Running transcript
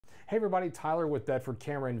Hey everybody, Tyler with Bedford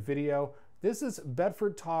Camera and Video. This is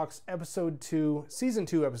Bedford Talks Episode 2, Season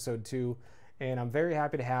 2, Episode 2, and I'm very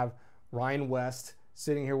happy to have Ryan West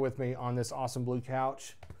sitting here with me on this awesome blue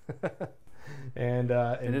couch. And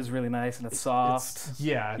it is really nice and it's soft.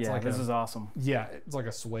 This is awesome. Yeah, it's like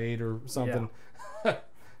a suede or something. Yeah.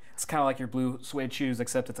 It's kind of like your blue suede shoes,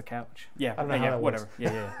 except it's a couch. Yeah, I don't know how that whatever.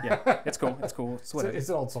 works. Yeah. It's cool. It's cool. It's whatever. It's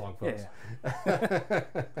an old song, folks. Yeah.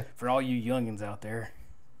 For all you youngins out there.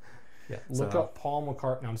 Yeah, look up Paul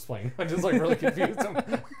McCartney. No, I'm just playing. I just like really confused him.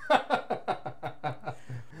 But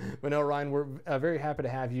no, Ryan, we're very happy to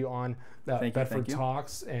have you on Bedford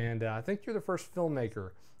Talks, and I think you're the first filmmaker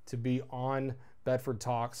to be on Bedford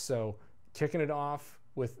Talks. So, kicking it off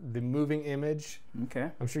with the moving image.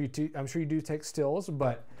 Okay. I'm sure you do take stills,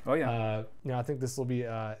 but oh yeah. I think this will be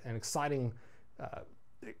an exciting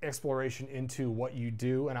exploration into what you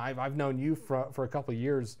do. And I've known you for a couple of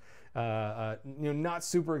years. Not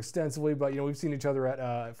super extensively, but we've seen each other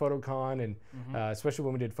at PhotoCon, and especially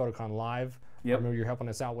when we did PhotoCon Live. Yep. I remember you helping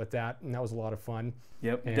us out with that, and that was a lot of fun.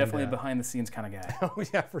 Yep, and, definitely a behind the scenes kind of guy. Oh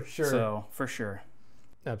yeah, for sure. So for sure.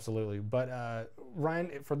 Absolutely. But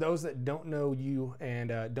Ryan, for those that don't know you and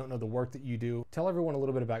don't know the work that you do, tell everyone a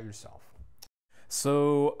little bit about yourself.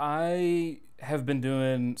 So I have been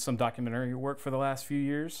doing some documentary work for the last few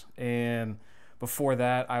years, and before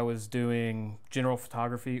that I was doing general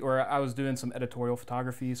photography, or I was doing some editorial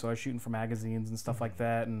photography. So I was shooting for magazines and stuff like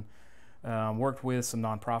that, and worked with some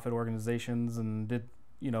nonprofit organizations and did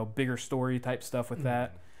bigger story type stuff with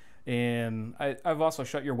that. And I've also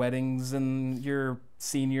shot your weddings and your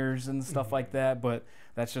seniors and stuff like that, but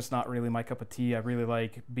that's just not really my cup of tea. I really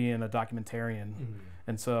like being a documentarian.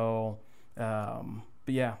 And so,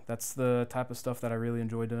 but yeah, that's the type of stuff that I really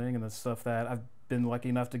enjoy doing, and the stuff that I've been lucky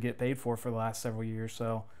enough to get paid for the last several years.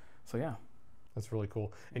 So yeah. That's really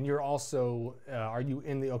cool. And you're also, are you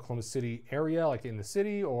in the Oklahoma City area, like in the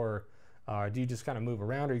city, or do you just kind of move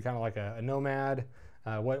around? Are you kind of like a nomad?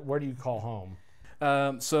 Where do you call home?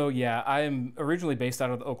 So yeah, I am originally based out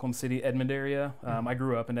of the Oklahoma City, Edmond area. I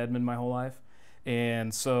grew up in Edmond my whole life.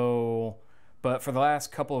 And so, but for the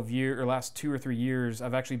last couple of years, or last 2 or 3 years,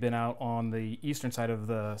 I've actually been out on the eastern side of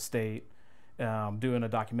the state doing a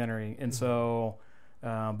documentary. And so,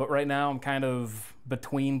 but right now I'm kind of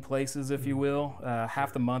between places, if you will.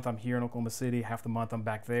 Half the month I'm here in Oklahoma City, half the month I'm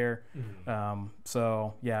back there.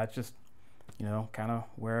 So yeah, it's just, kind of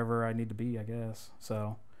wherever I need to be, I guess.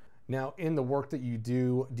 So. Now, in the work that you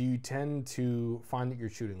do you tend to find that you're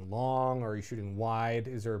shooting long, or are you shooting wide?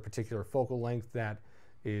 Is there a particular focal length that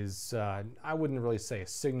is, I wouldn't really say a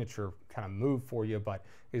signature kind of move for you, but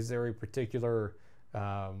is there a particular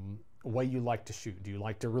way you like to shoot? Do you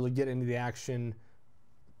like to really get into the action,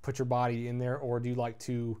 put your body in there, or do you like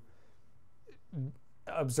to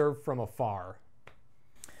observe from afar?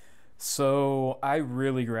 So I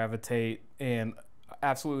really gravitate and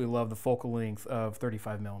absolutely love the focal length of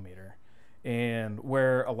 35 millimeter, and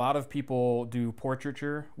where a lot of people do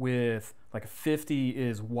portraiture with like a 50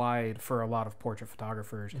 is wide for a lot of portrait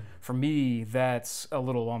photographers. For me, that's a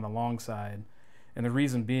little on the long side, and the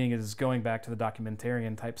reason being is, going back to the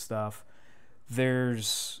documentarian type stuff,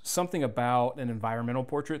 there's something about an environmental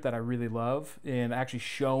portrait that I really love, and actually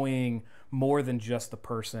showing more than just the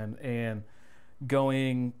person, and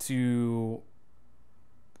going to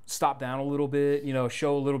stop down a little bit,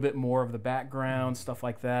 show a little bit more of the background, stuff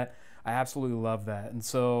like that. I absolutely love that. And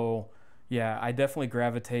so, yeah, I definitely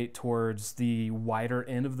gravitate towards the wider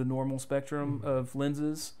end of the normal spectrum of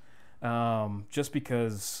lenses, just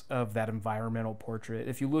because of that environmental portrait.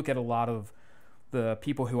 If you look at a lot of the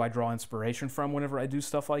people who I draw inspiration from whenever I do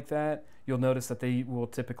stuff like that, you'll notice that they will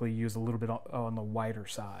typically use a little bit on the wider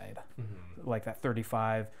side, like that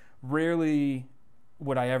 35. Rarely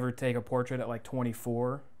would I ever take a portrait at like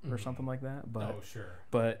 24 or something like that. But, oh, sure.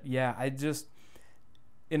 But yeah,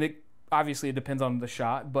 and it obviously it depends on the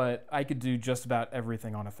shot, but I could do just about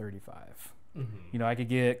everything on a 35. I could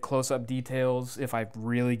get close-up details if I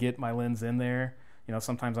really get my lens in there.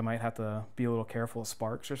 Sometimes I might have to be a little careful of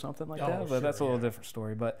sparks or something like that, but that's a little different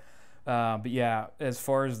story. But yeah, as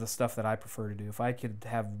far as the stuff that I prefer to do, if I could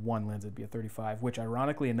have one lens, it'd be a 35, which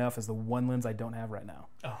ironically enough is the one lens I don't have right now.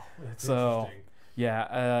 Oh, that's interesting.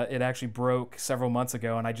 Yeah, it actually broke several months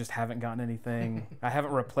ago, and I just haven't gotten anything. I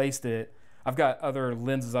haven't replaced it. I've got other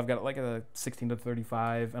lenses. I've got like a 16 to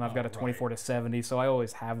 35, and I've got a 24 to 70. So I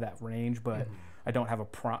always have that range, but I don't have a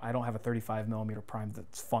 35 millimeter prime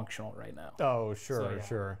that's functional right now. Oh, sure, So, yeah.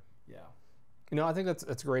 sure. Yeah. I think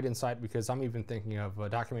that's great insight, because I'm even thinking of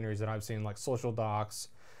documentaries that I've seen, like social docs,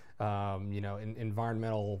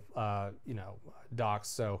 environmental, docs.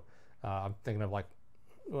 So I'm thinking of like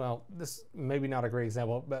well, this maybe not a great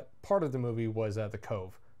example, but part of the movie was The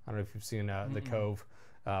Cove. I don't know if you've seen The Cove,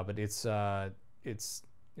 but it's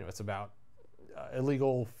it's about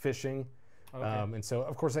illegal fishing, and so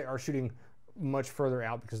of course they are shooting much further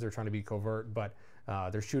out because they're trying to be covert, but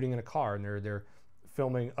they're shooting in a car and they're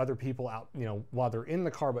filming other people out, while they're in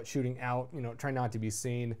the car, but shooting out, trying not to be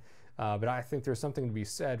seen. But I think there's something to be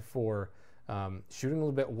said for shooting a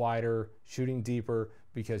little bit wider, shooting deeper,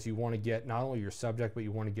 because you want to get not only your subject, but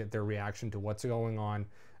you want to get their reaction to what's going on,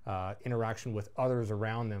 interaction with others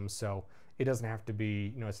around them. So it doesn't have to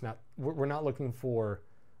be, it's not, we're not looking for,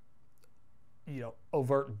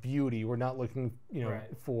 overt beauty. We're not looking,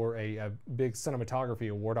 for a big cinematography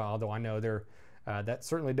award, although I know that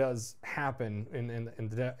certainly does happen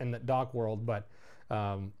in the doc world, but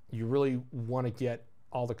you really want to get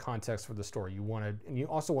all the context for the story. And you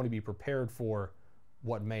also want to be prepared for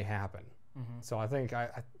what may happen. So I think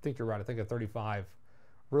you're right. I think a 35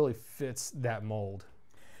 really fits that mold.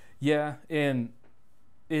 Yeah, and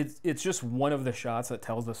it's just one of the shots that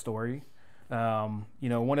tells the story.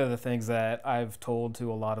 One of the things that I've told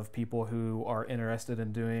to a lot of people who are interested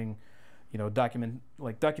in doing,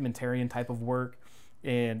 documentarian type of work,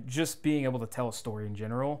 and just being able to tell a story in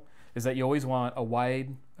general, is that you always want a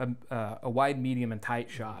wide, medium, and tight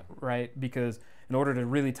shot, right? Because in order to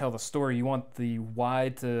really tell the story, you want the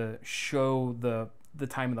wide to show the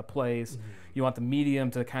time and the place. You want the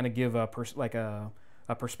medium to kind of give a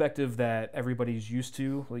perspective that everybody's used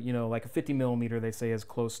to. Like a 50 millimeter, they say, is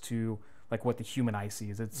close to like what the human eye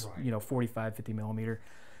sees. It's 45, 50 millimeter,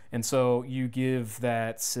 and so you give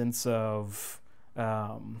that sense of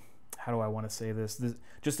how do I want to say this?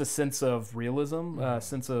 Just a sense of realism, a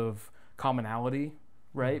sense of commonality,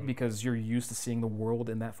 right? Because you're used to seeing the world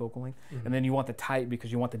in that focal length, and then you want the tight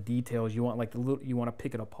because you want the details. You want you want to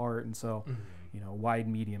pick it apart, and so wide,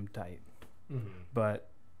 medium, tight. But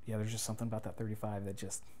yeah, there's just something about that 35 that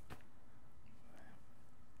just.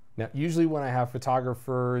 Now, usually when I have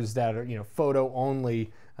photographers that are photo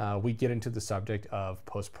only, we get into the subject of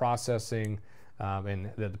post-processing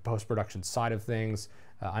and the post-production side of things.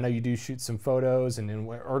 I know you do shoot some photos, and then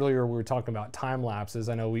earlier we were talking about time lapses.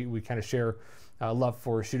 I know we kind of share love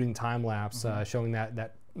for shooting time lapse, showing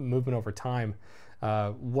that movement over time.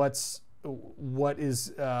 What is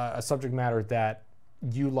a subject matter that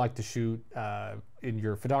you like to shoot in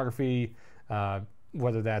your photography,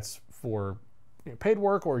 whether that's for paid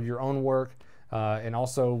work or your own work, and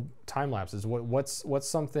also time lapses? What's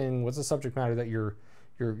a subject matter that you're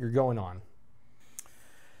going on?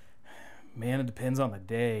 Man, it depends on the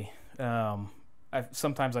day.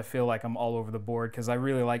 Sometimes I feel like I'm all over the board because I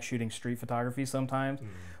really like shooting street photography sometimes,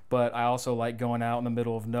 but I also like going out in the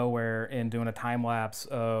middle of nowhere and doing a time lapse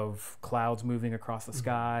of clouds moving across the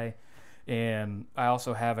sky. And I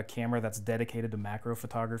also have a camera that's dedicated to macro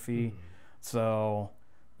photography. So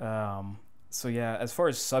yeah, as far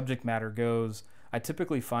as subject matter goes, I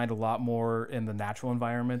typically find a lot more in the natural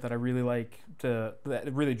environment that I really like that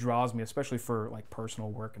it really draws me, especially for like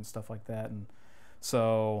personal work and stuff like that. And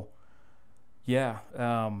so, yeah,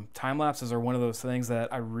 time lapses are one of those things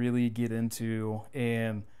that I really get into,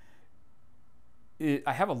 and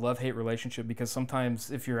I have a love-hate relationship because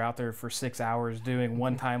sometimes if you're out there for 6 hours doing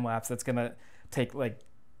one time lapse, that's gonna take like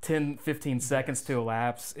 10, 15 seconds to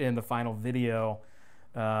elapse in the final video.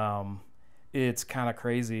 It's kind of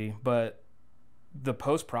crazy, but the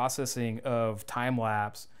post-processing of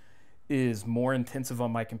time-lapse is more intensive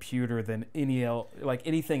on my computer than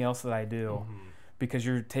anything else that I do, because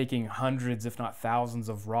you're taking hundreds, if not thousands,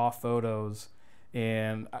 of raw photos.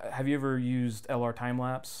 And have you ever used LR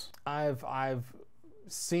time-lapse? I've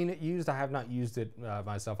seen it used. I have not used it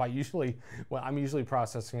myself. I'm usually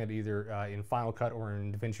processing it either in Final Cut or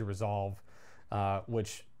in DaVinci Resolve,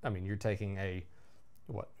 which, I mean, you're taking a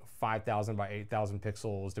 5,000 by 8,000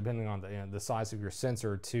 pixels, depending on the size of your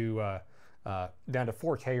sensor, to down to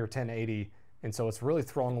 4K or 1080, and so it's really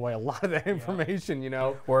throwing away a lot of that information,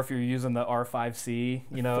 Or if you're using the R5C,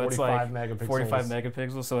 it's like 45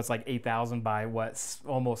 megapixels, so it's like 8,000 by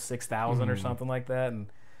almost 6,000 or something like that, and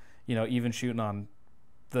even shooting on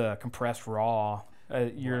the compressed RAW,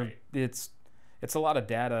 it's a lot of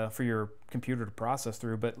data for your computer to process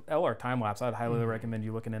through. But LR time lapse, I'd highly recommend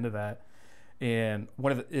you looking into that. And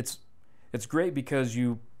it's great because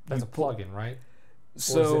that's a plugin, right?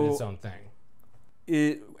 So or is it its own thing?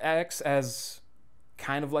 It acts as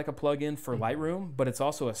kind of like a plugin for Lightroom, but it's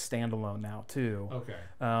also a standalone now too. Okay.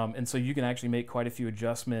 And so you can actually make quite a few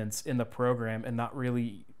adjustments in the program and not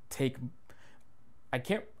really take. I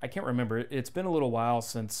can't remember. It's been a little while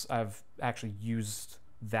since I've actually used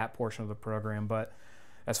that portion of the program, but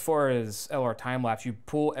as far as LR Timelapse, you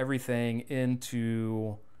pull everything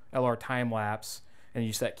into LR Timelapse and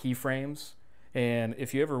you set keyframes. And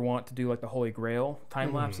if you ever want to do like the Holy Grail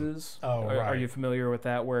time lapses, are you familiar with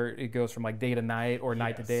that, where it goes from like day to night or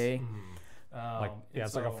night to day?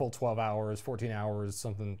 It's like a full 12 hours, 14 hours,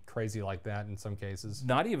 something crazy like that in some cases.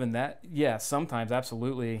 Not even that. Yeah, sometimes,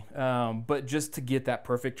 absolutely. But just to get that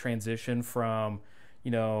perfect transition from,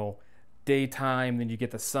 you know, daytime, then you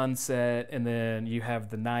get the sunset, and then you have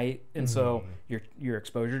the night. And so your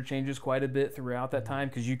exposure changes quite a bit throughout that time,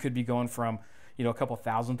 because you could be going from, you know, a couple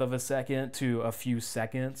thousandth of a second to a few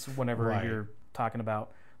seconds whenever you're talking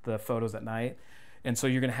about the photos at night. And so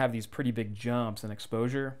you're going to have these pretty big jumps in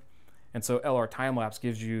exposure. And so LR Timelapse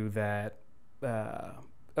gives you that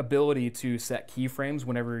ability to set keyframes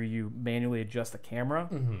whenever you manually adjust the camera,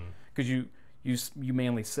 because you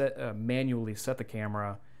manually set the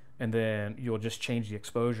camera, and then you'll just change the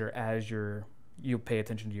exposure as you'll pay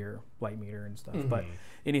attention to your light meter and stuff. But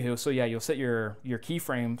anywho, so yeah, you'll set your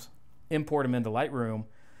keyframes, import them into Lightroom,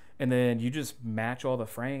 and then you just match all the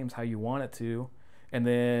frames how you want it to. And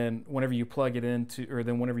then whenever you plug it into, or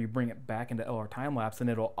then whenever you bring it back into LR Timelapse, then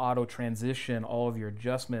it'll auto transition all of your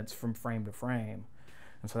adjustments from frame to frame.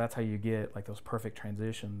 And so that's how you get like those perfect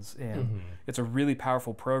transitions. And it's a really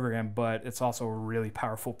powerful program, but it's also a really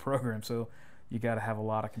powerful program. So you got to have a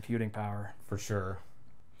lot of computing power. For sure.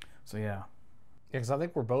 So yeah. Yeah, because I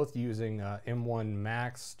think we're both using M1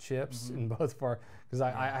 Max chips in both of our, because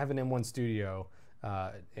I have an M1 Studio,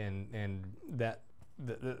 and that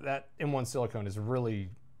M1 silicone is really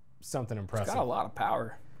something impressive. It's got a lot of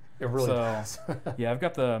power. It really does. Yeah, I've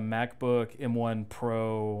got the MacBook M1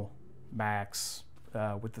 Pro Max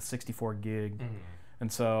with the 64 gig,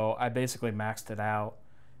 and so I basically maxed it out.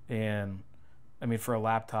 And I mean, for a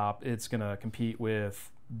laptop, it's gonna compete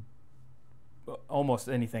with almost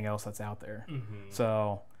anything else that's out there.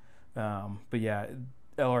 So, but yeah,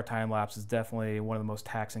 LR Timelapse is definitely one of the most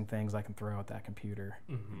taxing things I can throw at that computer.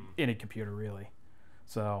 Any computer, really.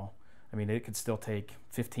 So, I mean, it could still take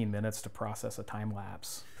 15 minutes to process a time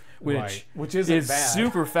lapse, which is bad.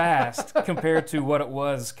 Super fast compared to what it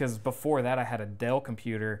was. Because before that, I had a Dell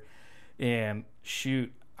computer, and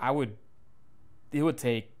shoot, it would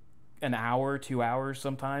take an hour, 2 hours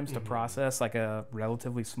sometimes to process like a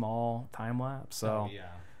relatively small time lapse. So,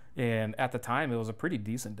 and at the time, it was a pretty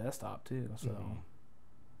decent desktop too. So,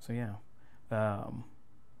 so yeah, but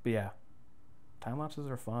yeah, time lapses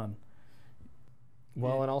are fun.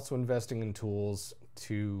 Well, and also investing in tools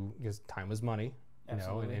because time is money, you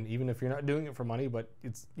know, and even if you're not doing it for money, but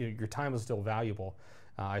it's, you know, your time is still valuable.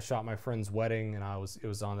 I shot my friend's wedding, and it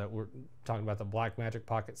was on that, we're talking about the Blackmagic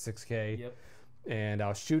Pocket 6K, and I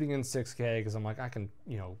was shooting in 6K because I'm like, I can,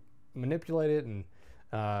 you know, manipulate it, and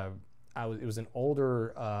it was an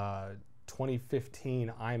older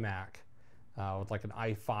 2015 iMac with like an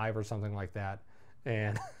i5 or something like that,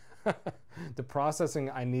 and the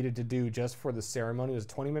processing I needed to do just for the ceremony was a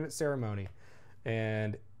 20-minute ceremony,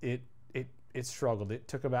 and it struggled. It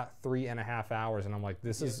took about 3.5 hours, and I'm like,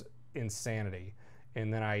 this is insanity.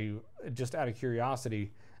 And then I, just out of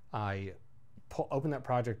curiosity, I opened that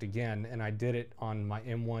project again, and I did it on my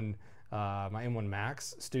M1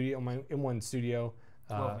 Max Studio, my M1 Studio.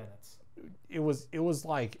 12 minutes. It was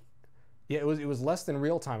like, yeah, it was less than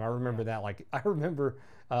real time. I remember that. Like, I remember,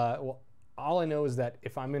 all I know is that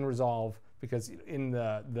if I'm in Resolve, because in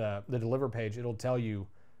the deliver page, it'll tell you,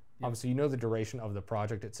 obviously you know the duration of the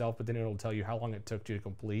project itself, but then it'll tell you how long it took you to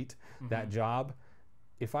complete that job.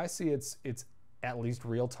 If I see it's at least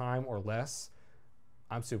real time or less,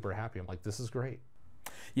 I'm super happy. I'm like, this is great.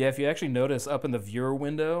 Yeah, if you actually notice up in the viewer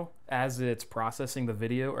window, as it's processing the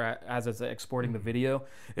video, or as it's exporting the video,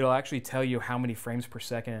 it'll actually tell you how many frames per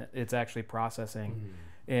second it's actually processing.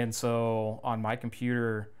 And so on my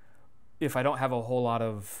computer, if I don't have a whole lot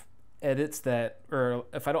of edits or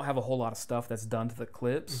if I don't have a whole lot of stuff that's done to the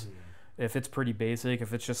clips, if it's pretty basic,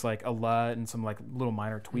 if it's just like a LUT and some like little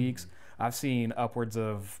minor tweaks, I've seen upwards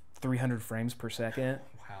of 300 frames per second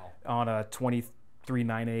on a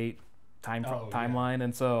 2398 timeline.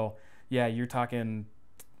 And so, yeah, you're talking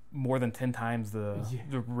more than 10 times the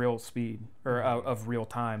real speed or of real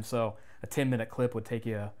time. So a 10-minute clip would take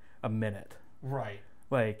you a minute. Right.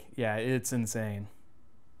 Like, yeah, it's insane.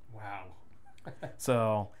 Wow.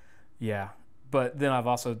 So, yeah. But then I've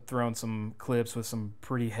also thrown some clips with some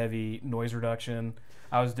pretty heavy noise reduction.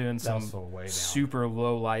 I was doing some super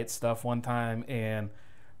low light stuff one time, and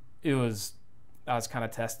I was kind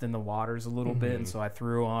of testing the waters a little bit, and so I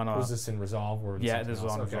threw on a... Was this in Resolve? Or yeah, this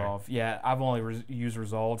was on Resolve. Yeah, I've only used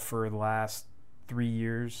Resolve for the last 3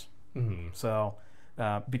 years. So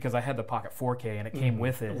because I had the Pocket 4K and it came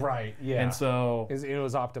with it. Right. Yeah. And so it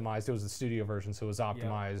was optimized. It was the studio version, so it was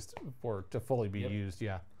optimized to fully be used.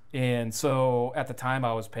 Yeah. And so at the time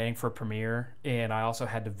I was paying for Premiere, and I also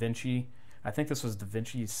had DaVinci. I think this was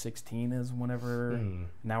DaVinci 16 is whenever.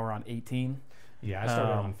 Now we're on 18. Yeah, I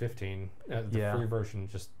started on 15. The free version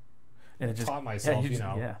and it just taught myself,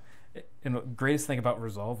 Yeah. And the greatest thing about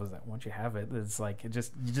Resolve is that once you have it, it's like you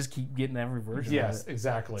just keep getting every version. Yes, of it.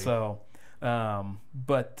 exactly. So, so I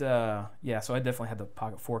definitely had the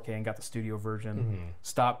Pocket 4K and got the studio version.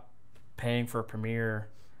 Stopped paying for Premiere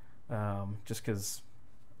just because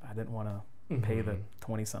I didn't want to pay the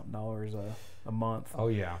 $20-something a month. Oh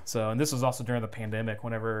yeah. So, and this was also during the pandemic,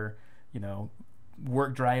 whenever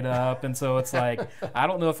work dried up, and so it's like I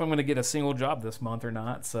don't know if I'm going to get a single job this month or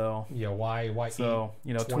not. So yeah, why? So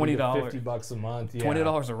 $20 to $50 a month. Yeah.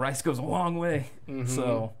 $20 of rice goes a long way.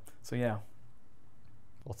 So yeah.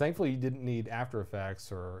 Well, thankfully you didn't need After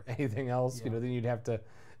Effects or anything else. Then you'd have to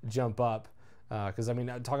jump up. Because I mean,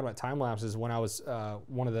 talking about time lapses, when I was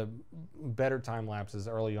one of the better time lapses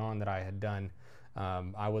early on that I had done,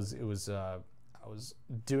 I was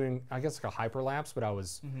doing, I guess, like a hyperlapse, but I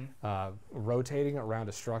was rotating around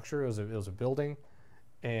a structure. It was a building,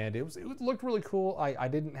 and it looked really cool. I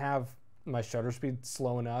didn't have my shutter speed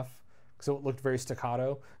slow enough, so it looked very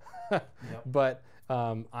staccato. But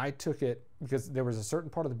I took it because there was a certain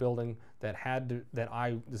part of the building that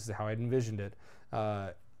this is how I envisioned it.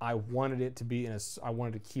 I wanted it to be I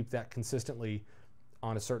wanted to keep that consistently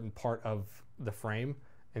on a certain part of the frame.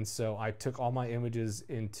 And so I took all my images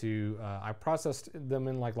into, I processed them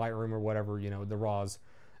in like Lightroom or whatever, the RAWs.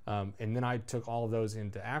 And then I took all of those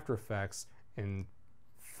into After Effects, and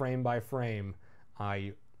frame by frame,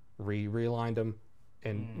 I realigned them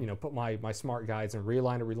and, put my smart guides and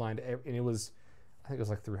realigned it. And it was, I think it was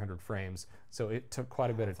like 300 frames. So it took quite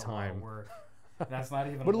a bit of time. A lot of work. That's not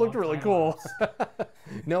even but it looked really cool.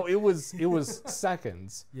 No, it was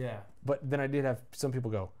seconds. Yeah. But then I did have some people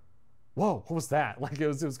go, whoa, what was that? Like it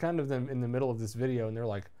was kind of them in the middle of this video, and they're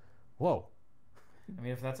like, whoa. I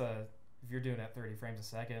mean, if you're doing it at 30 frames a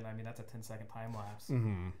second, I mean, that's a 10-second time lapse.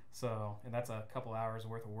 So, and that's a couple hours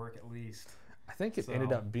worth of work at least. I think it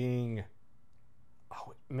ended up being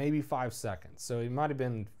maybe 5 seconds. So it might have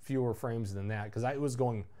been fewer frames than that, because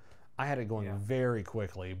I had it going very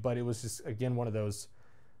quickly, but it was just, again, one of those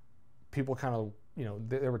people kind of,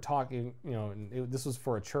 they were talking, and this was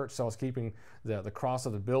for a church, so I was keeping the cross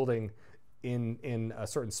of the building in a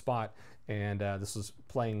certain spot, and this was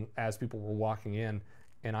playing as people were walking in,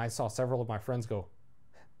 and I saw several of my friends go,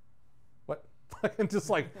 what? And just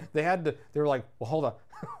like, they were like, well, hold on,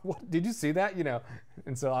 what, did you see that?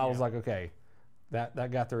 And so I was like, okay,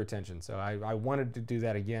 that got their attention. So I wanted to do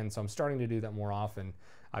that again, so I'm starting to do that more often.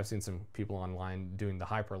 I've seen some people online doing the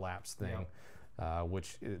hyperlapse thing.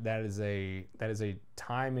 Which that is a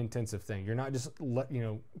time-intensive thing. You're not just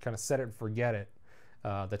kind of set it and forget it.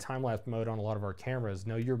 The time-lapse mode on a lot of our cameras,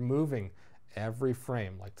 no, you're moving every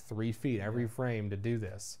frame, like 3 feet every frame to do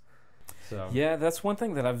this. So yeah, that's one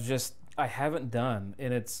thing that I haven't done,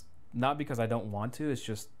 and it's not because I don't want to. It's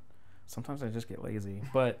just sometimes I just get lazy.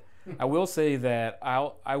 But I will say that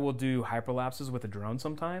I will do hyperlapses with a drone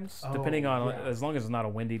sometimes, depending on as long as it's not a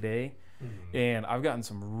windy day. And I've gotten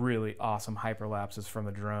some really awesome hyperlapses from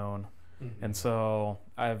the drone. And so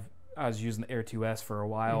I was using the Air 2S for a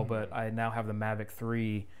while, but I now have the Mavic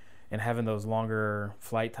 3, and having those longer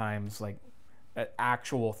flight times, like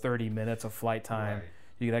actual 30 minutes of flight time,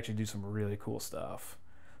 you could actually do some really cool stuff.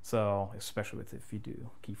 So especially if you do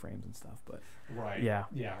keyframes and stuff, but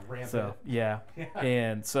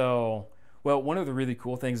and so one of the really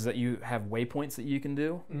cool things is that you have waypoints that you can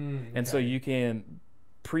do, and so you can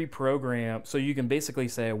pre-program, so you can basically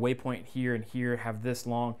say a waypoint here and here have this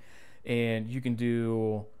long, and you can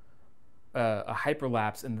do a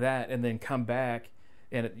hyperlapse in that, and then come back,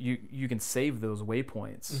 and you can save those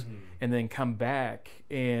waypoints, and then come back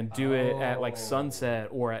and do it at like sunset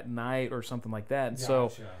or at night or something like that. And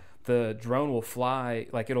so the drone will fly,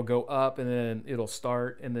 like it'll go up and then it'll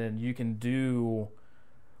start, and then you can do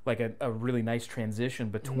like a really nice transition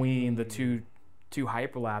between the two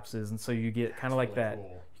hyperlapses, and so you get kind of like really that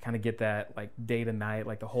cool. You kind of get that like day to night,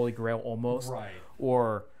 like the Holy Grail almost,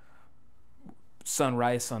 or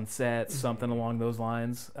sunrise, sunset, something along those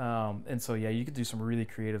lines. And so you could do some really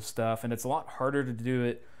creative stuff, and it's a lot harder to do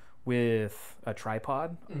it with a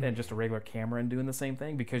tripod than just a regular camera and doing the same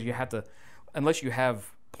thing, because you have to, unless you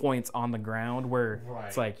have points on the ground where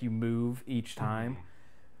it's like you move each time.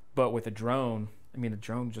 But with a drone, I mean, the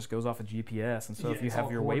drone just goes off of GPS, and so if you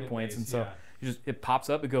have your waypoints, and so it pops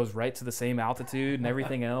up, it goes right to the same altitude and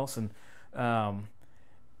everything else, and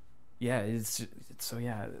yeah, so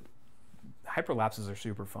yeah, hyperlapses are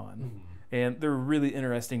super fun, and they're a really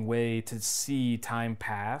interesting way to see time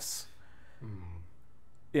pass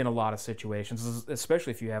in a lot of situations,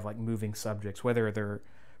 especially if you have like moving subjects, whether they're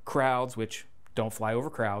crowds, which don't fly over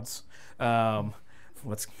crowds.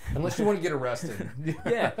 Unless you want to get arrested.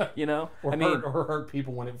 Yeah, you know, or hurt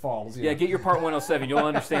people when it falls. Yeah, get your Part 107. You'll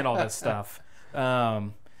understand all this stuff.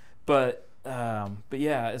 But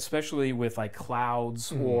yeah, especially with like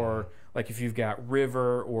clouds or like if you've got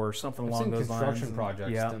river or something along those lines. Construction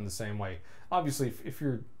projects done the same way. Obviously, if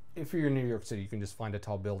you're in New York City, you can just find a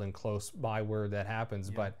tall building close by where that happens.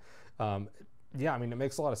 Yeah. But yeah, I mean, it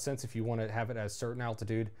makes a lot of sense if you want to have it at a certain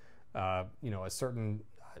altitude, you know, a certain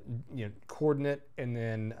coordinate, and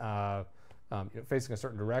then facing a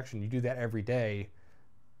certain direction. You do that every day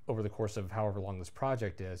over the course of however long this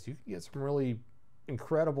project is. You can get some really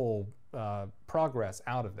incredible progress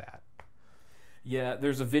out of that. Yeah,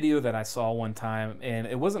 there's a video that I saw one time, and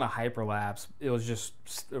it wasn't a hyperlapse. It was just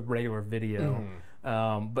a regular video.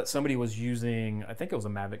 But somebody was using, I think it was a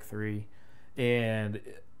Mavic 3, and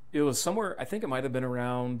it was somewhere, I think it might have been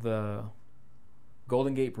around the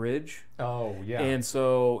Golden Gate Bridge. Oh, yeah. And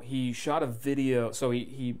so he shot a video. So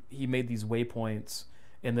he made these waypoints,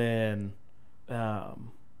 and then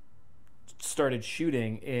started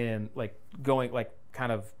shooting and like going like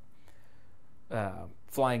kind of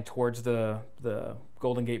flying towards the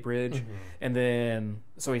Golden Gate Bridge. And then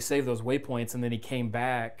so he saved those waypoints, and then he came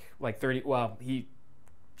back like 30. Well, he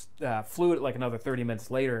flew it like another 30 minutes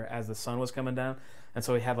later as the sun was coming down. And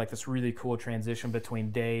so he had like this really cool transition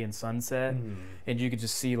between day and sunset, and you could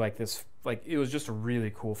just see like this, like it was just a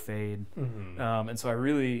really cool fade. And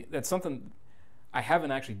so that's something, I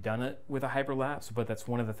haven't actually done it with a hyperlapse, but that's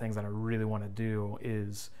one of the things that I really want to do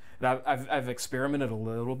is, I've experimented a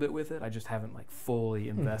little bit with it. I just haven't like fully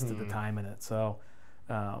invested the time in it. So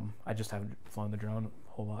I just haven't flown the drone a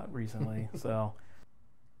whole lot recently. So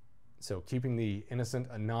keeping the innocent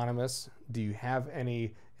anonymous, do you have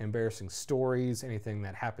any embarrassing stories, anything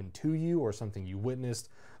that happened to you or something you witnessed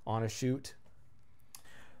on a shoot?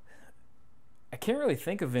 I can't really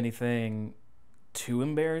think of anything too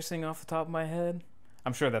embarrassing off the top of my head.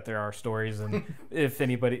 I'm sure that there are stories, and if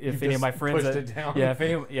any of my friends,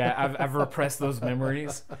 I've repressed those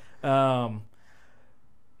memories. But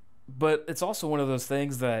it's also one of those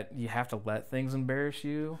things that you have to let things embarrass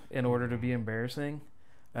you in order to be embarrassing.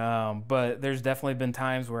 But there's definitely been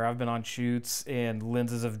times where I've been on shoots and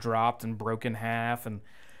lenses have dropped and broken half, and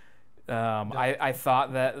I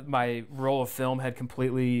thought that my roll of film had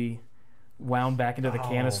completely wound back into the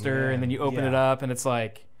canister, and then you open it up and it's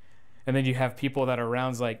like, and then you have people that are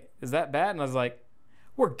around like, is that bad? And I was like,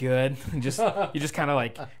 we're good. And you just kind of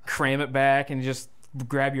like cram it back and just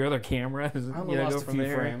grab your other camera. Go from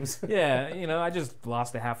there. Frames. Yeah, I just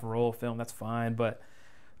lost a half a roll of film. That's fine. But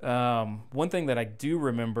one thing that I do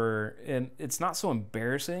remember, and it's not so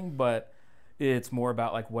embarrassing, but it's more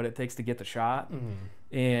about like what it takes to get the shot.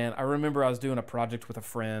 And I remember I was doing a project with a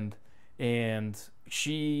friend, and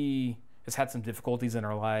she has had some difficulties in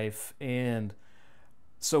her life, and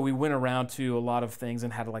so we went around to a lot of things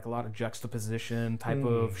and had like a lot of juxtaposition type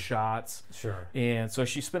of shots. Sure. And so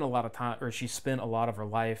she spent a lot of her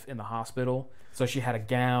life in the hospital. So she had a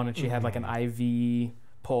gown, and she had like an IV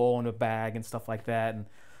pole and a bag and stuff like that. And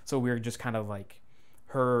so we were just kind of like,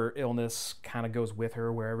 her illness kind of goes with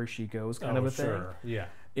her wherever she goes, kind of a thing. Sure. Yeah.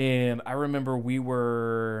 And I remember we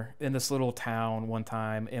were in this little town one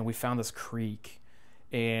time, and we found this creek,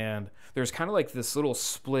 and there's kind of like this little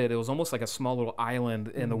split. It was almost like a small little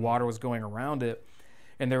island, and the water was going around it,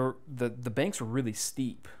 and the banks were really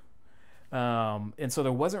steep, and so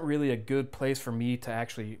there wasn't really a good place for me to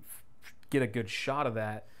actually get a good shot of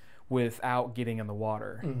that without getting in the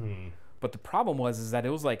water. But the problem was that it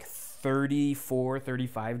was like 34,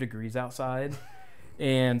 35 degrees outside,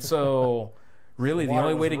 and so really the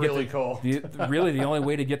only way to get the only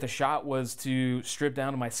way to get the shot was to strip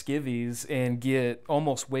down to my skivvies and get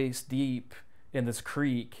almost waist deep in this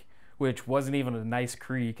creek, which wasn't even a nice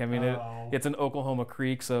creek. I mean, it's an Oklahoma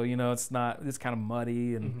creek, so it's kind of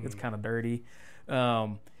muddy and it's kind of dirty.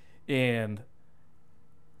 And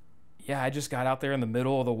yeah, I just got out there in the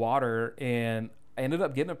middle of the water, and I ended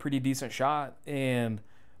up getting a pretty decent shot. And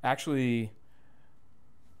actually,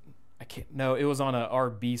 it was on a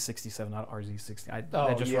RB67, not RZ60.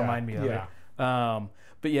 That just reminded me of it.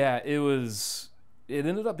 But yeah, it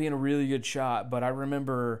ended up being a really good shot. But I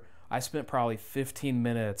remember I spent probably 15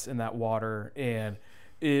 minutes in that water, and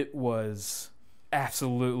it was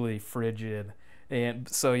absolutely frigid. And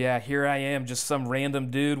so yeah, here I am, just some random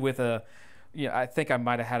dude with a yeah, I think I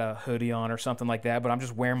might have had a hoodie on or something like that, but I'm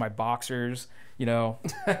just wearing my boxers, you know,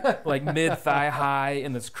 like mid thigh high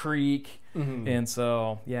in this creek. And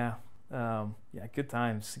so, yeah, yeah, good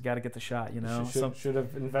times. You got to get the shot, you know. Should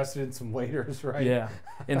have invested in some waders, right? Yeah.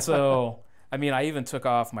 And so, I mean, I even took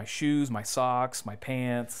off my shoes, my socks, my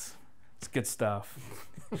pants. It's good stuff.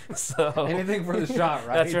 So anything for the shot,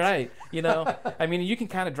 right? That's right. You know, I mean, you can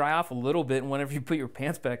kind of dry off a little bit, and whenever you put your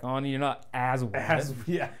pants back on, you're not as wet.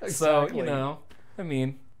 Yeah, exactly. So, you know, I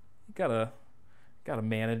mean, you gotta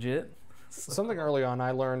manage it. Something early on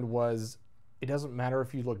I learned was it doesn't matter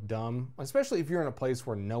if you look dumb, especially if you're in a place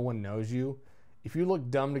where no one knows you. If you look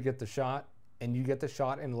dumb to get the shot and you get the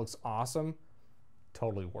shot and it looks awesome,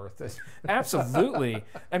 totally worth it. Absolutely.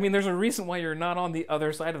 I mean, there's a reason why you're not on the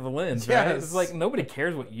other side of the lens, right? Yes. It's like nobody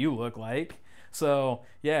cares what you look like. So,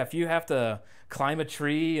 yeah, if you have to climb a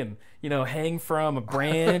tree and, you know, hang from a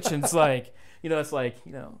branch and it's like, you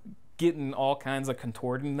know, getting all kinds of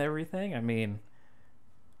contorted and everything. I mean,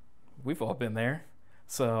 we've all been there.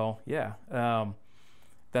 So, yeah,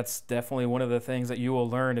 that's definitely one of the things that you will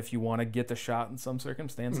learn if you want to get the shot in some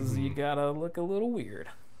circumstances. You got to look a little weird.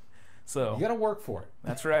 So you got to work for it.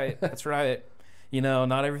 That's right. That's right. You know,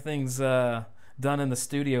 not everything's done in the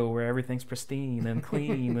studio where everything's pristine and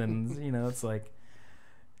clean. And, you know, it's like,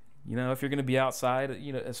 you know, if you're going to be outside,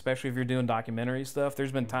 you know, especially if you're doing documentary stuff,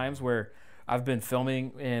 there's been times where I've been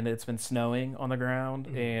filming and it's been snowing on the ground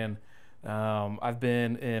and I've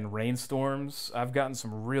been in rainstorms. I've gotten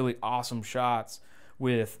some really awesome shots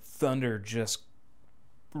with thunder just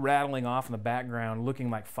rattling off in the background looking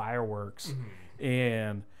like fireworks.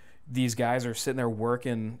 And these guys are sitting there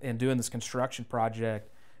working and doing this construction project,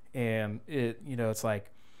 and it, you know, it's like,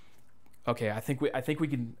 okay, I think we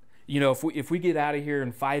can, you know, if we get out of here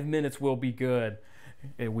in 5 minutes, we'll be good.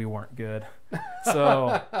 And we weren't good.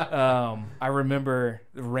 So I remember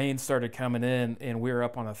the rain started coming in, and we were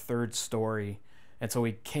up on a 3rd story, and so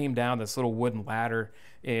we came down this little wooden ladder,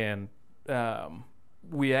 and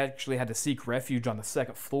we actually had to seek refuge on the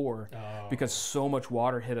 2nd floor because so much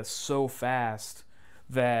water hit us so fast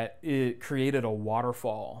that it created a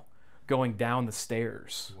waterfall going down the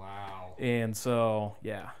stairs. Wow. And so,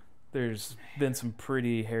 yeah, there's been some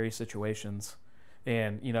pretty hairy situations.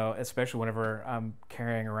 And, you know, especially whenever I'm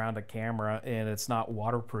carrying around a camera and it's not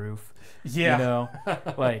waterproof. Yeah. You know,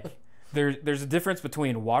 like there's a difference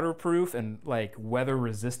between waterproof and like weather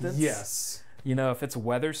resistance. Yes. You know, if it's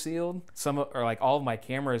weather sealed, all of my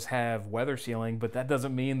cameras have weather sealing, but that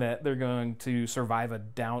doesn't mean that they're going to survive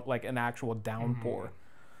an actual downpour.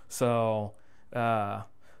 So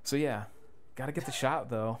yeah, gotta get the shot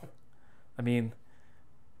though. I mean,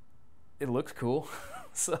 it looks cool.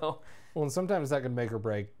 So. Well, and sometimes that can make or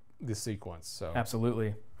break the sequence. So.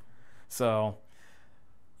 Absolutely. So,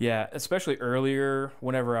 yeah, especially earlier,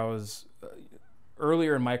 whenever I was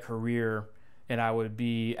earlier in my career, and I would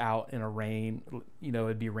be out in a rain, you know,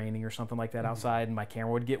 it'd be raining or something like that outside, and my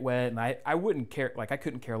camera would get wet, and I wouldn't care, like I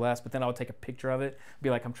couldn't care less, but then I would take a picture of it, be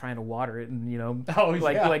like, I'm trying to water it, and, you know,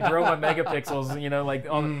 like grow my megapixels, you know, like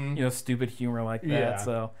on, you know, stupid humor like that. Yeah.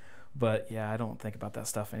 So, but yeah, I don't think about that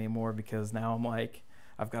stuff anymore because now I'm like,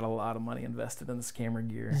 I've got a lot of money invested in this camera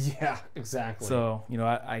gear. Yeah, exactly. So, you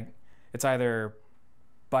know, it's either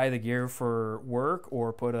buy the gear for work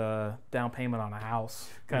or put a down payment on a house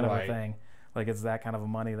kind of a thing. Like it's that kind of a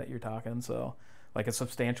money that you're talking. So like a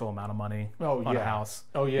substantial amount of money on a house.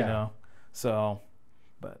 Oh yeah. You know? So,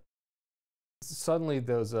 but suddenly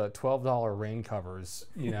those $12 rain covers,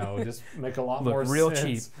 you know, just make a lot more real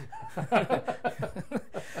sense. cheap.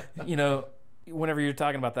 You know, whenever you're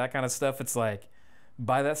talking about that kind of stuff, it's like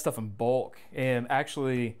buy that stuff in bulk. And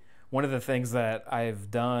actually one of the things that I've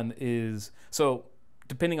done is, so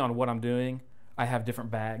depending on what I'm doing, I have different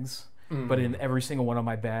bags, but in every single one of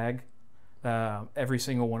my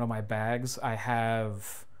bags, I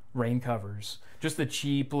have rain covers, just the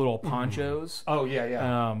cheap little ponchos. Oh yeah,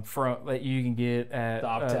 yeah. From that you can get at the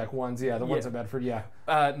Optech ones, yeah, the ones at Bedford, yeah.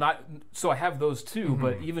 So I have those too,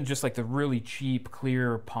 but even just like the really cheap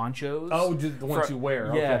clear ponchos. Oh, just the ones you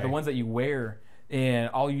wear. Yeah, okay. the ones that you wear, and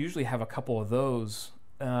I'll usually have a couple of those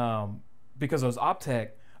because those Optech,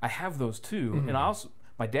 I have those too, and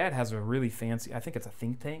my dad has a really fancy, I think it's a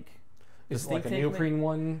think tank. It's like a neoprene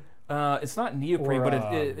one. It's not neoprene, but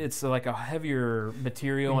it's like a heavier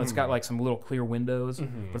material, and it's got like some little clear windows,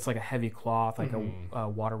 but it's like a heavy cloth, like a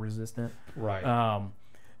water resistant. Right.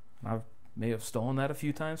 I may have stolen that a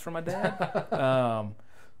few times from my dad.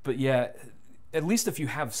 But yeah, at least if you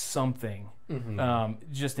have something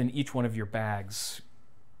just in each one of your bags,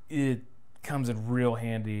 it comes in real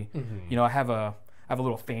handy. You know, I have a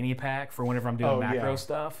little fanny pack for whenever I'm doing macro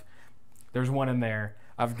stuff. There's one in there.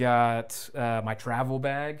 I've got my travel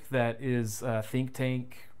bag that is Think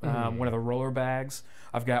Tank, one of the roller bags.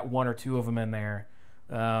 I've got 1 or 2 of them in there.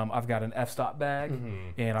 I've got an f-stop bag,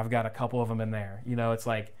 and I've got a couple of them in there. You know, it's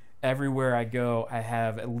like everywhere I go, I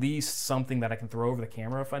have at least something that I can throw over the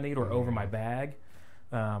camera if I need, or over my bag,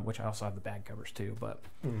 which I also have the bag covers too. But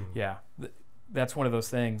yeah, that's one of those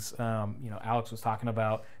things. You know, Alex was talking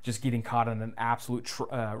about just getting caught in an absolute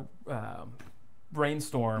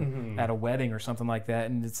rainstorm at a wedding or something like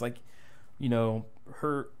that, and it's like, you know,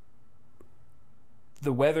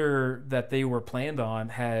 the weather that they were planned on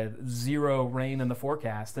had 0 rain in the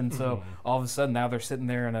forecast, and so all of a sudden now they're sitting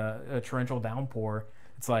there in a torrential downpour.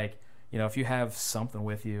 It's like, you know, if you have something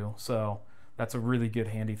with you, so that's a really good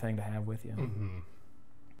handy thing to have with you.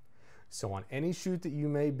 So on any shoot that you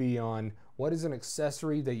may be on, what is an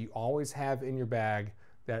accessory that you always have in your bag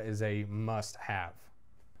that is a must-have?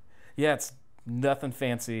 Yeah, it's nothing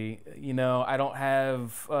fancy. You know, I don't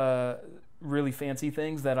have really fancy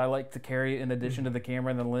things that I like to carry in addition to the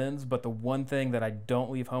camera and the lens, but the one thing that I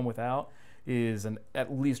don't leave home without is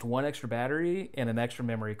at least 1 extra battery and an extra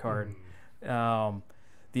memory card.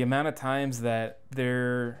 The amount of times that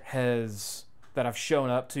I've shown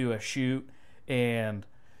up to a shoot, and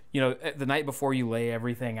you know, the night before you lay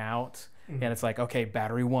everything out, and it's like, okay,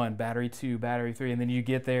 battery 1, battery 2, battery 3, and then you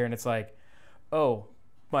get there and it's like, oh,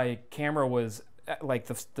 my camera was like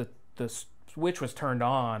the switch was turned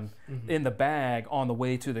on in the bag on the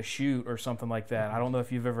way to the shoot or something like that. I don't know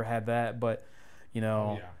if you've ever had that, but you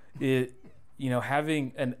know,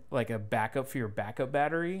 having a backup for your backup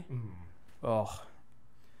battery.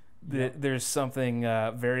 There's something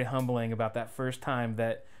very humbling about that first time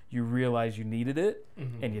that you realize you needed it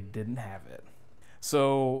and you didn't have it.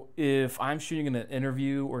 So if I'm shooting in an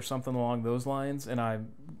interview or something along those lines, and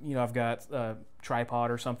I've got a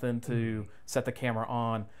tripod or something to set the camera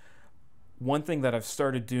on, one thing that I've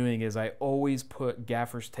started doing is I always put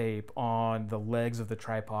gaffer's tape on the legs of the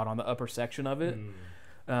tripod, on the upper section of it.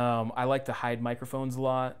 I like to hide microphones a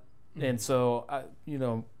lot, and so you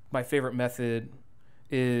know, my favorite method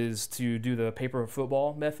is to do the paper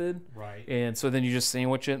football method. Right. And so then you just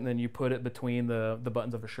sandwich it, and then you put it between the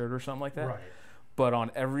buttons of a shirt or something like that. Right. But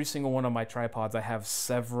on every single one of my tripods, I have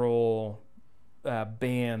several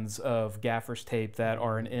bands of gaffer's tape that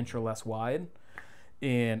are 1 inch or less wide.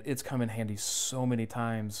 And it's come in handy so many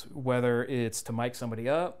times, whether it's to mic somebody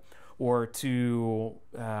up or to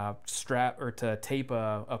strap or to tape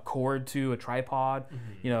a cord to a tripod.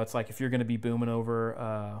 You know, it's like if you're going to be booming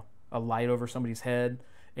over a light over somebody's head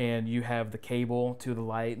and you have the cable to the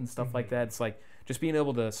light and stuff like that, it's like just being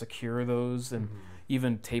able to secure those, and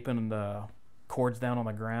even taping the cords down on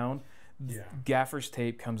the ground. Gaffer's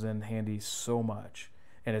tape comes in handy so much.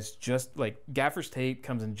 And it's just like gaffer's tape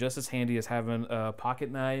comes in just as handy as having a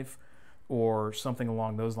pocket knife or something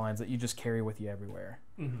along those lines that you just carry with you everywhere.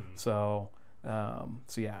 So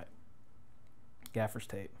yeah, gaffer's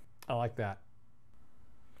tape. I like that.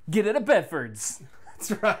 Get it at Bedford's.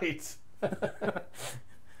 That's right.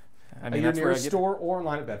 I mean, that's where I get store or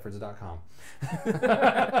online at bedfords.com.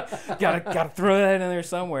 gotta throw that in there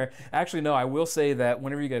somewhere. Actually, no, I will say that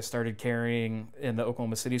whenever you guys started carrying in the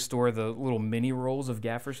Oklahoma City store the little mini rolls of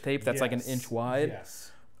gaffer's tape that's like 1 inch wide.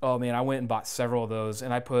 Oh man, I went and bought several of those,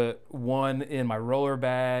 and I put 1 in my roller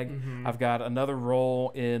bag. I've got another roll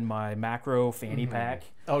in my macro fanny pack.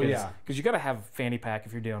 Because you got to have a fanny pack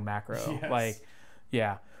if you're doing macro.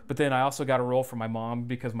 But then I also got a roll for my mom,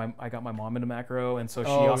 because I got my mom into macro, and so she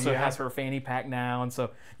also has her fanny pack now, and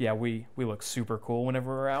so yeah, we look super cool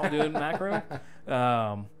whenever we're out doing macro.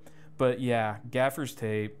 But yeah, gaffer's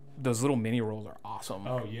tape, those little mini rolls are awesome.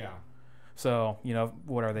 So, you know,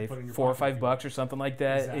 what are they, $4 or $5 or something like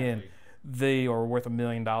that? And they are worth $1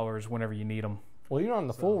 million whenever you need them. Well, even on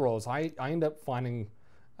the full rolls, I end up finding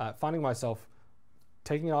myself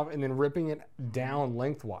taking it off and then ripping it down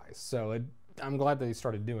lengthwise. So I'm glad they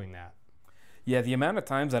started doing that. Yeah, the amount of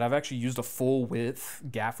times that I've actually used a full width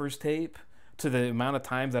gaffer's tape to the amount of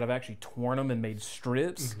times that I've actually torn them and made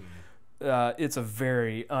strips, it's a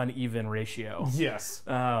very uneven ratio.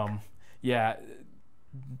 Yeah,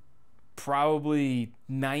 probably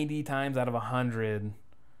 90 times out of 100,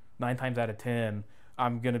 9 times out of 10,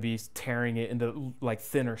 I'm going to be tearing it into like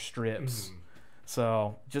thinner strips.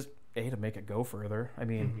 So just to make it go further. I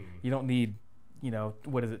mean, you don't need, you know,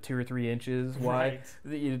 what is it, 2 or 3 inches wide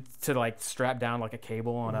to like strap down like a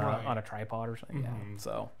cable on a tripod or something.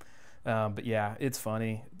 So, but yeah, it's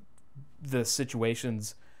funny the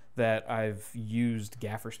situations that I've used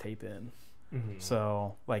gaffer's tape in.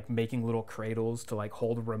 So like making little cradles to like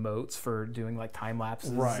hold remotes for doing like time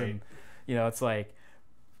lapses, and you know, it's like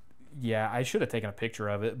yeah, I should have taken a picture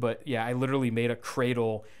of it, but yeah, I literally made a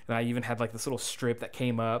cradle, and I even had like this little strip that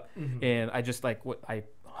came up, and I just like I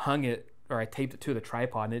hung it, or I taped it to the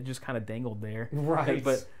tripod, and it just kind of dangled there. Right.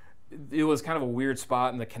 But it was kind of a weird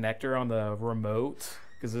spot in the connector on the remote,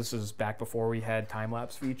 because this is back before we had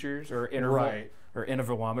time-lapse features or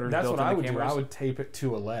intervalometers. That's built what I into would do. cameras. I would tape it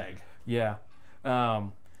to a leg. Yeah.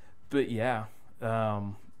 But yeah,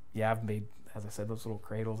 yeah, I've made, as I said, those little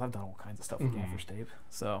cradles. I've done all kinds of stuff with gaffer's tape.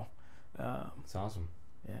 So, It's awesome.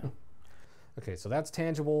 yeah. Okay, so that's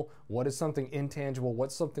tangible. What is something intangible?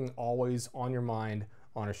 What's something always on your mind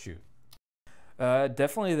on a shoot?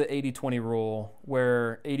 Definitely the 80-20 rule,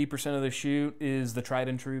 where 80% of the shoot is the tried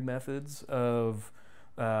and true methods of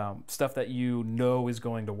stuff that you know is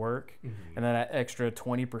going to work, and then that extra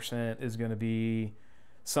 20% is going to be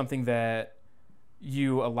something that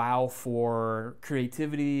you allow for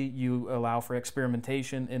creativity, you allow for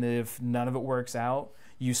experimentation, and if none of it works out,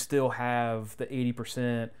 you still have the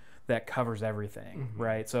 80% that covers everything,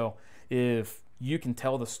 right? So if you can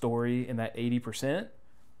tell the story in that 80%,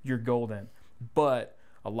 you're golden. But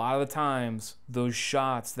a lot of the times, those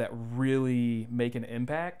shots that really make an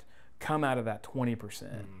impact come out of that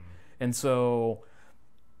 20%. And so,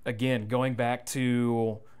 again, going back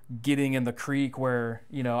to getting in the creek where,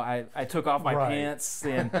 you know, I took off my pants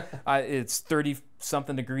and it's 30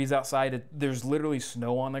 something degrees outside. There's literally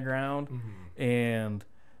snow on the ground. And,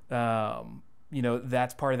 you know,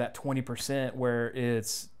 that's part of that 20% where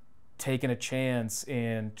it's taking a chance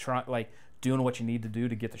and doing what you need to do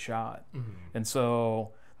to get the shot. And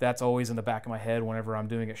so that's always in the back of my head whenever I'm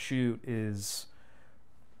doing a shoot, is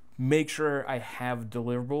make sure I have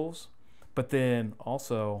deliverables, but then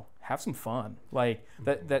also have some fun. Like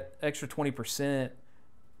that extra 20%,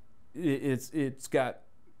 it's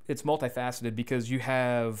multifaceted, because you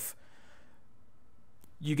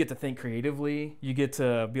get to think creatively. You get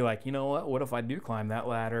to be like, you know what if I do climb that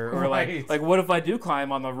ladder? Or like what if I do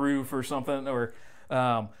climb on the roof or something? Or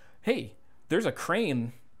hey, there's a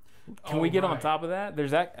crane. Can we get on top of that?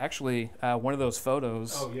 There's actually one of those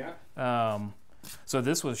photos. Oh yeah. So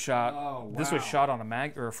this was shot. This was shot on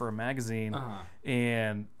for a magazine,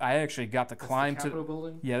 and I actually got to climb to.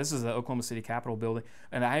 Building? Yeah, this is the Oklahoma City Capitol building,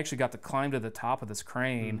 and I actually got to climb to the top of this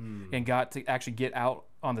crane and got to actually get out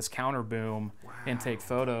on this counter boom and take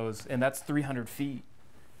photos, and that's 300 feet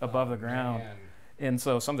above the ground. Man. And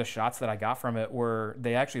so some of the shots that I got from it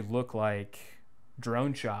they actually look like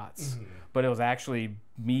drone shots, but it was actually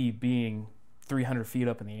me being 300 feet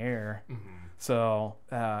up in the air. So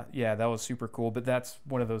yeah, that was super cool. But that's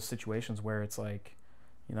one of those situations where it's like,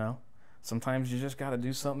 you know, sometimes you just got to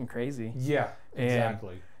do something crazy. Yeah,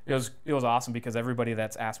 exactly. And it was awesome, because everybody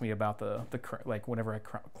that's asked me about like whenever I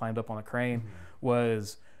climbed up on a crane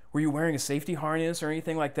was, were you wearing a safety harness or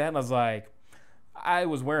anything like that? And I was like, I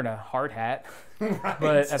was wearing a hard hat,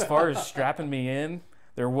 but as far as strapping me in,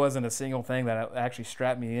 there wasn't a single thing that actually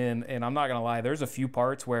strapped me in. And I'm not gonna lie, there's a few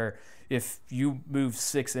parts where if you move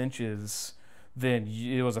 6 inches, then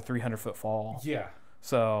it was a 300-foot fall. Yeah.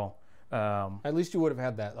 So at least you would have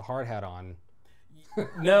had the hard hat on.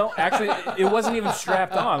 No, actually, it wasn't even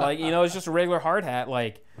strapped on. Like, you know, it's just a regular hard hat.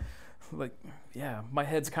 Like, yeah, my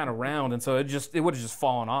head's kind of round, and so it would have just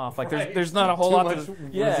fallen off. Like, there's not a whole lot of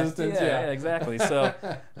resistance. Yeah, exactly. So,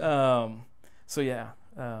 yeah,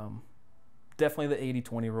 definitely the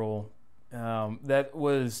 80-20 rule. That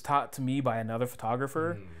was taught to me by another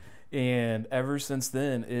photographer. And ever since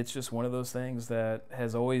then, it's just one of those things that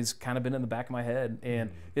has always kind of been in the back of my head.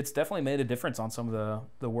 And it's definitely made a difference on some of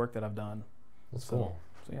the work that I've done. That's cool.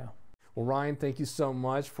 So, yeah. Well, Ryan, thank you so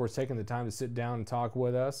much for taking the time to sit down and talk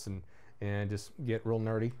with us and just get real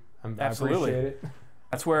nerdy. Absolutely. I appreciate it.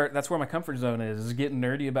 That's where my comfort zone is getting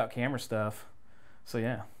nerdy about camera stuff. So,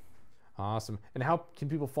 yeah. Awesome. And how can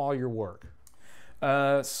people follow your work?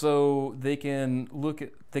 So they can look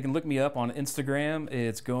me up on Instagram.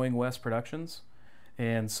 It's Going West Productions,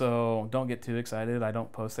 and so don't get too excited. I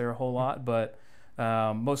don't post there a whole lot, but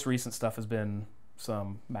most recent stuff has been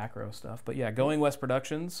some macro stuff. But yeah, Going West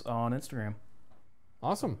Productions on Instagram.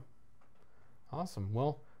 Awesome.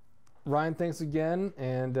 Well, Ryan, thanks again,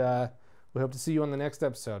 and we hope to see you on the next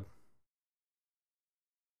episode.